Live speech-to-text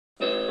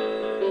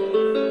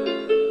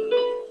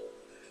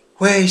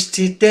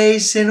Wasted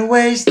days and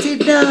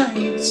wasted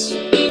nights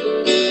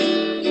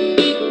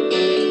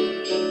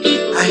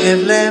I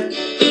have left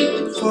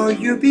for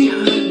you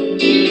behind.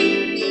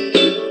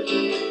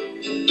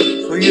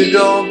 For you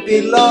don't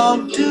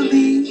belong to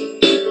me,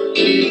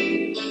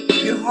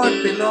 your heart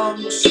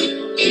belongs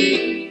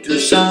to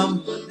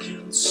someone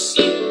else.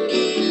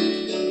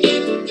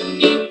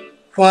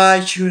 Why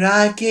should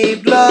I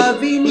keep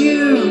loving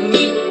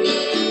you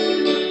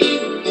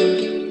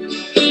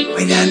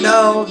when I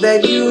know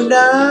that you're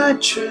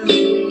not true?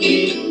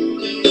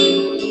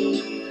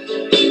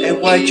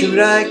 And why should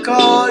I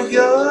call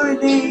your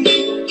name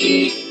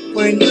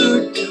when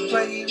you're to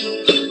blame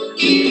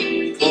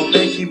for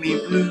making me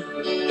blue?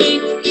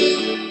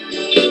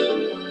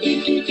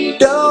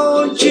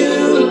 Don't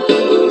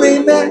you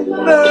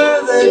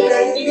remember the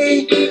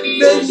day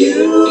that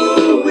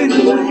you went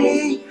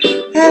away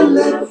and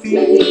left me?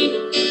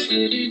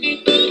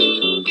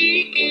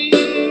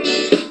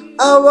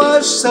 I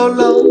was so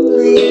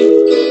lonely,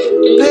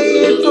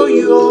 paying for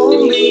you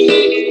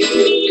only,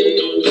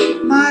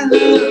 my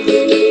love.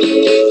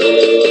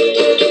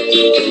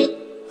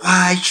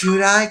 Why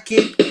should I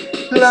keep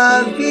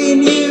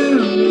loving you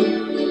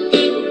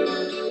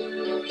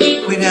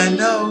when I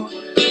know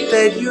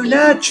that you're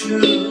not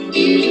true?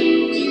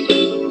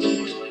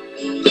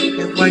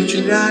 And why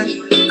should I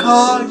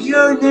call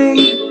your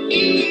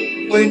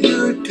name when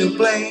you're to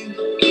blame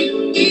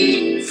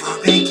for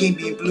making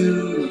me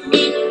blue?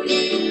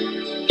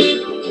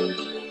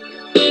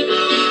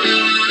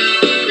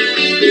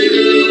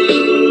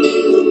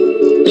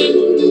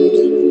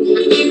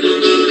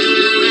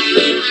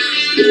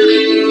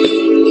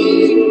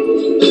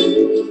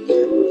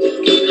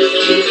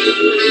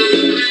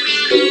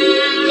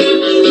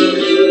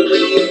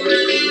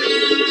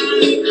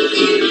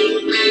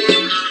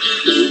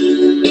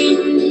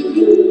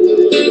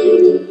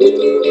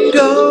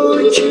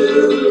 Don't you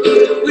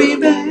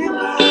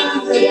remember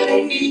the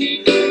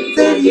day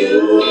that you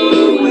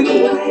went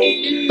away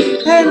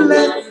and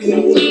left me?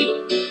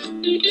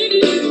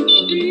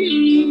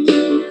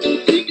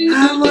 I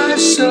was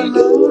so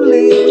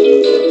lonely,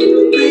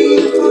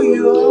 praying for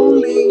you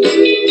only,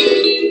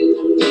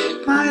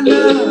 my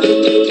love.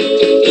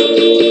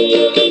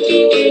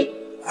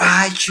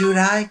 Why should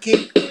I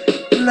keep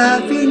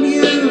loving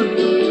you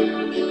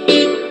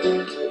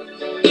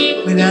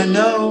when I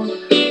know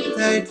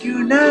that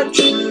you're not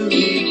true?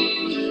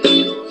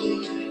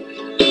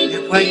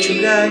 And why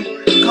should I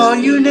call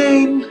your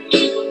name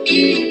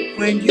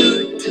when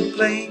you're to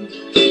blame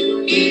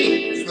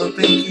for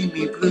making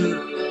me blue?